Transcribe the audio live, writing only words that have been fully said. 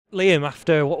Liam,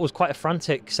 after what was quite a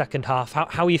frantic second half,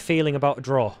 how are you feeling about a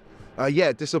draw?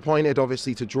 Yeah, disappointed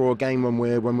obviously to draw a game when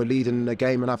we're leading the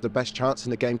game and have the best chance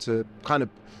in the game to kind of,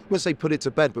 I wouldn't say put it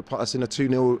to bed, but put us in a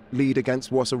 2-0 lead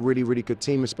against what's a really, really good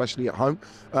team, especially at home.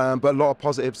 But a lot of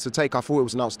positives to take. I thought it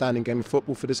was an outstanding game of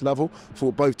football for this level. I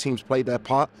thought both teams played their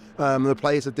part. The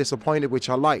players are disappointed, which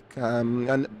I like.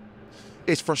 And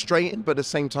it's frustrating, but at the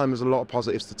same time, there's a lot of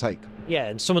positives to take. Yeah,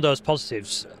 and some of those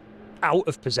positives, out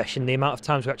of possession, the amount of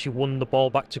times we actually won the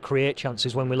ball back to create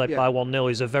chances when we led by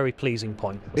 1-0 is a very pleasing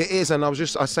point. It is, and I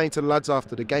was saying to the lads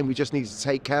after the game, we just need to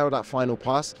take care of that final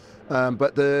pass.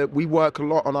 But we work a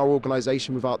lot on our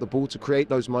organisation without the ball to create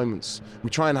those moments.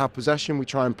 We try and have possession, we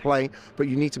try and play, but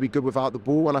you need to be good without the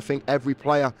ball, and I think every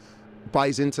player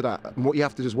buys into that. And what you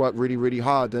have to do is work really, really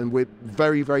hard, and we're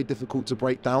very, very difficult to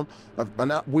break down.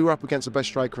 And we were up against the best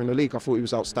striker in the league. I thought he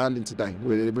was outstanding today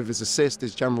with his assist,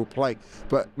 his general play.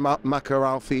 But Maka,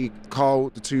 Alfie,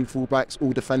 Carl, the two fullbacks,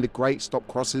 all defended great, stopped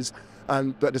crosses,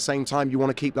 but at the same time, you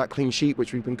want to keep that clean sheet,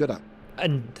 which we've been good at.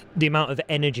 And the amount of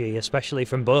energy, especially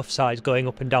from both sides, going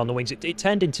up and down the wings, it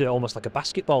turned into almost like a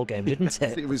basketball game, didn't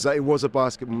it? It was a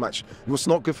basketball match. It was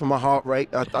not good for my heart rate.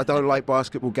 I don't like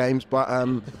basketball games, but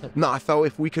no, I felt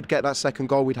if we could get that second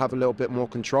goal, we'd have a little bit more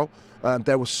control.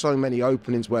 There were so many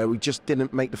openings where we just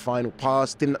didn't make the final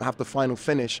pass, didn't have the final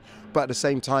finish, but at the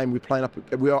same time,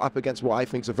 we are up against what I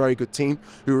think is a very good team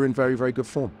who are in very, very good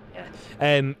form.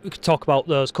 We could talk about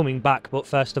those coming back, but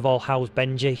first of all, how's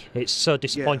Benji? It's so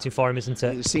disappointing for him, isn't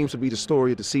it? It seems to be the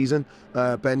story of the season.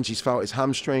 Benji's felt his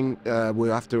hamstring.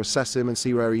 We'll have to assess him and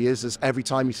see where he is. As every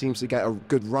time he seems to get a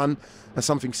good run, and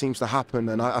something seems to happen,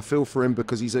 and I feel for him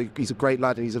because he's a great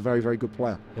lad and he's a very, very good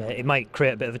player. Yeah, it might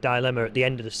create a bit of a dilemma at the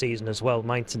end of the season as well,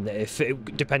 mightn't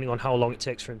it? Depending on how long it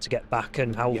takes for him to get back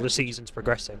and how the season's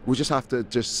progressing. We'll just have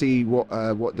to see what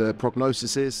the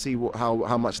prognosis is, see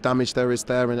how much damage there is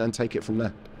there, and take it from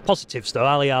there. Positives though,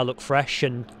 Aliyah looked fresh,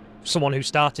 and someone who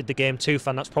started the game too,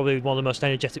 fan. That's probably one of the most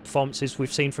energetic performances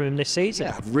we've seen from him this season.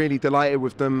 Yeah, really delighted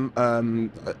with them.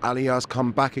 Aliyah's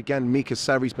come back again. Mika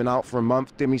Seri's been out for a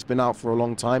month. Dimi's been out for a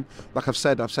long time. Like I've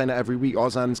saying it every week.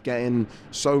 Ozan's getting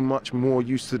so much more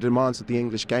used to the demands of the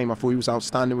English game. I thought he was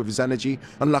outstanding with his energy.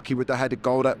 Unlucky with the headed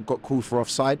goal that got called for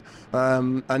offside.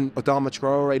 And Adama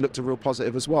Traore looked a real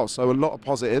positive as well. So a lot of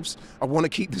positives. I want to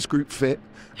keep this group fit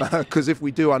because if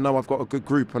we do, I know I've got a good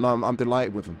group, and I'm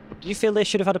delighted with them. Do you feel they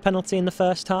should have had a penalty in the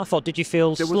first half, or did you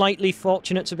feel slightly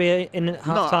fortunate to be in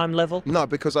half-time level? No,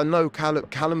 because I know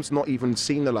Callum's not even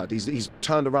seen the lad. He's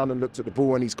turned around and looked at the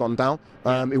ball and he's gone down.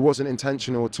 It wasn't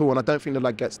intentional at all, and I don't think the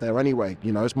lad gets there anyway.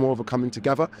 You know, it's more of a coming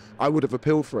together. I would have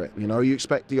appealed for it. You know, you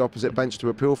expect the opposite bench to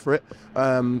appeal for it,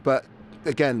 but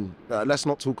again, let's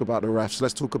not talk about the refs.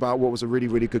 Let's talk about what was a really,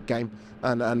 really good game,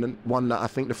 and one that I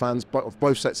think the fans of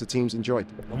both sets of teams enjoyed.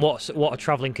 And what a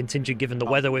travelling contingent given the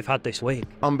weather we've had this week.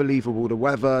 Unbelievable, the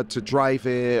weather, to drive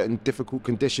here in difficult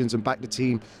conditions and back the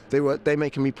team. They're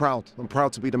making me proud. I'm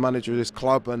proud to be the manager of this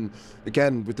club, and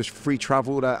again with the free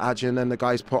travel that Ajin and the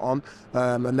guys put on,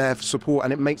 and their support,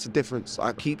 and it makes a difference.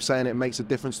 I keep saying it makes a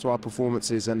difference to our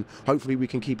performances, and hopefully we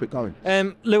can keep it going.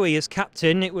 Louis, as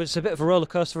captain, it was a bit of a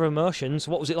rollercoaster of emotions.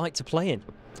 What was it like to play in?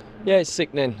 Yeah, it's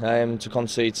sickening to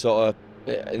concede sort of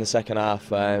in the second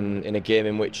half in a game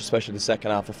in which, especially the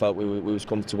second half, I felt we was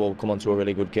comfortable, come onto a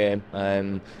really good game.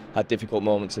 Had difficult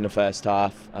moments in the first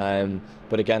half,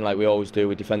 but again, like we always do,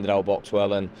 we defended our box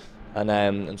well and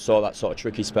saw that sort of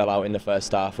tricky spell out in the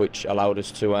first half, which allowed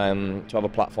us to have a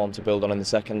platform to build on in the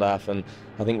second half. And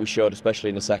I think we showed, especially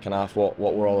in the second half, what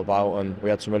we're all about, and we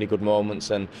had some really good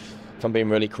moments. And if I'm being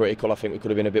really critical, I think we could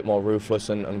have been a bit more ruthless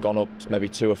and gone up maybe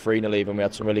 2 or 3-0 even. We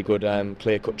had some really good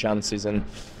clear-cut chances, and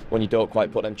when you don't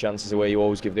quite put them chances away, you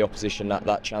always give the opposition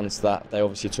that chance that they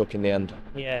obviously took in the end.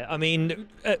 Yeah, I mean,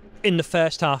 in the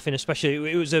first half, and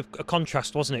especially, it was a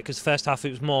contrast, wasn't it? Because the first half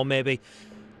it was more maybe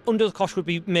under the cosh would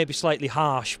be maybe slightly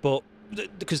harsh, but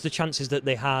because the chances that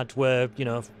they had were, you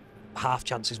know, half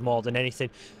chances more than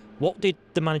anything. What did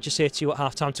the manager say to you at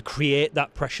half-time to create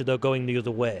that pressure, though, going the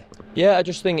other way? Yeah, I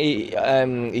just think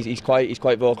he's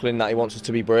quite vocal in that he wants us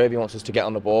to be brave. He wants us to get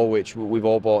on the ball, which we've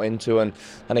all bought into. And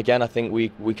again, I think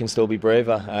we can still be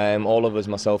braver. All of us,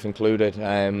 myself included.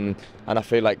 And I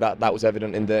feel like that was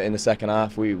evident in the second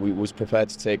half. We was prepared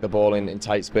to take the ball in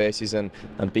tight spaces and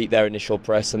beat their initial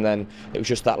press. And then it was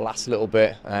just that last little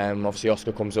bit. Obviously,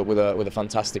 Oscar comes up with a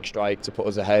fantastic strike to put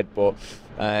us ahead. But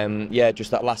yeah, just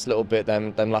that last little bit,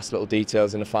 them last little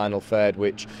details in the final third,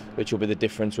 which will be the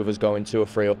difference with us going 2 or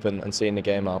 3 up and seeing the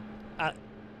game out.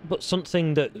 But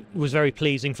something that was very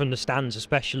pleasing from the stands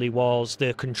especially was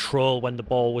the control when the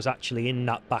ball was actually in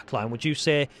that back line. Would you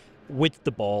say with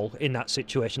the ball in that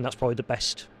situation, that's probably the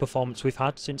best performance we've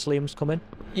had since Liam's come in.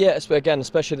 Yeah, again,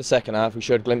 especially the second half. We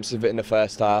showed glimpses of it in the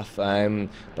first half,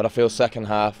 but I feel second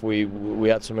half we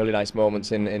had some really nice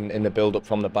moments in the build up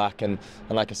from the back, and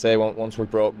like I say, once we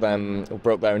broke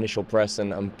their initial press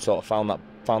and sort of found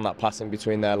that passing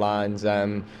between their lines,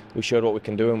 we showed what we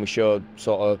can do, and we showed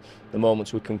sort of the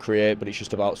moments we can create, but it's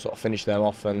just about sort of finish them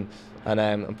off and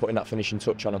putting that finishing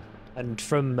touch on them. And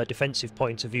from a defensive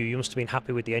point of view, you must have been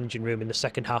happy with the engine room in the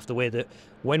second half, the way that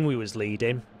when we was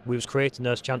leading, we was creating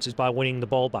those chances by winning the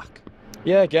ball back.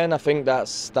 Yeah, again, I think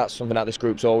that's something that this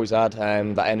group's always had,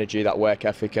 that energy, that work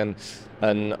ethic, and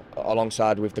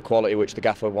alongside with the quality which the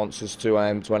gaffer wants us to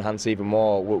enhance even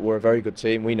more. We're a very good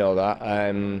team, we know that.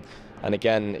 And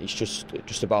again, it's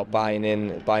just about buying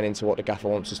into what the gaffer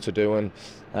wants us to do,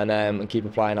 and keep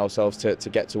applying ourselves to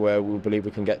get to where we believe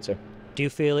we can get to. Do you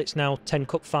feel it's now 10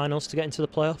 cup finals to get into the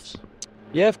playoffs?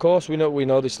 Yeah, of course. We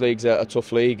know this league's a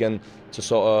tough league, and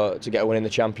to get a win in the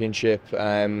championship,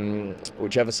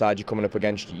 whichever side you're coming up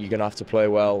against, you're going to have to play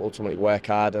well, ultimately work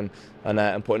hard, and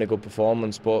put in a good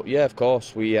performance. But yeah, of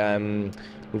course, we've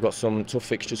got some tough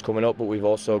fixtures coming up, but we've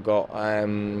also got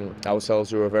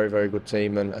ourselves, who are a very, very good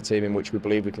team, and a team in which we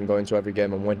believe we can go into every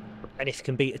game and win. And if you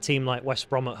can beat a team like West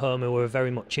Brom at home, who are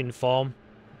very much in form,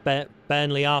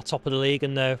 Burnley are top of the league,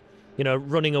 and they're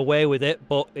running away with it,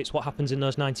 but it's what happens in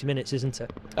those 90 minutes, isn't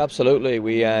it? Absolutely.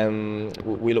 We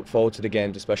look forward to the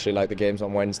games, especially like the games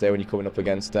on Wednesday when you're coming up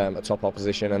against a top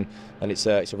opposition, and it's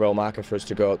a real marker for us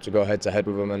to go head to head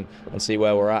with them and see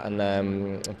where we're at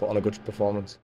and put on a good performance.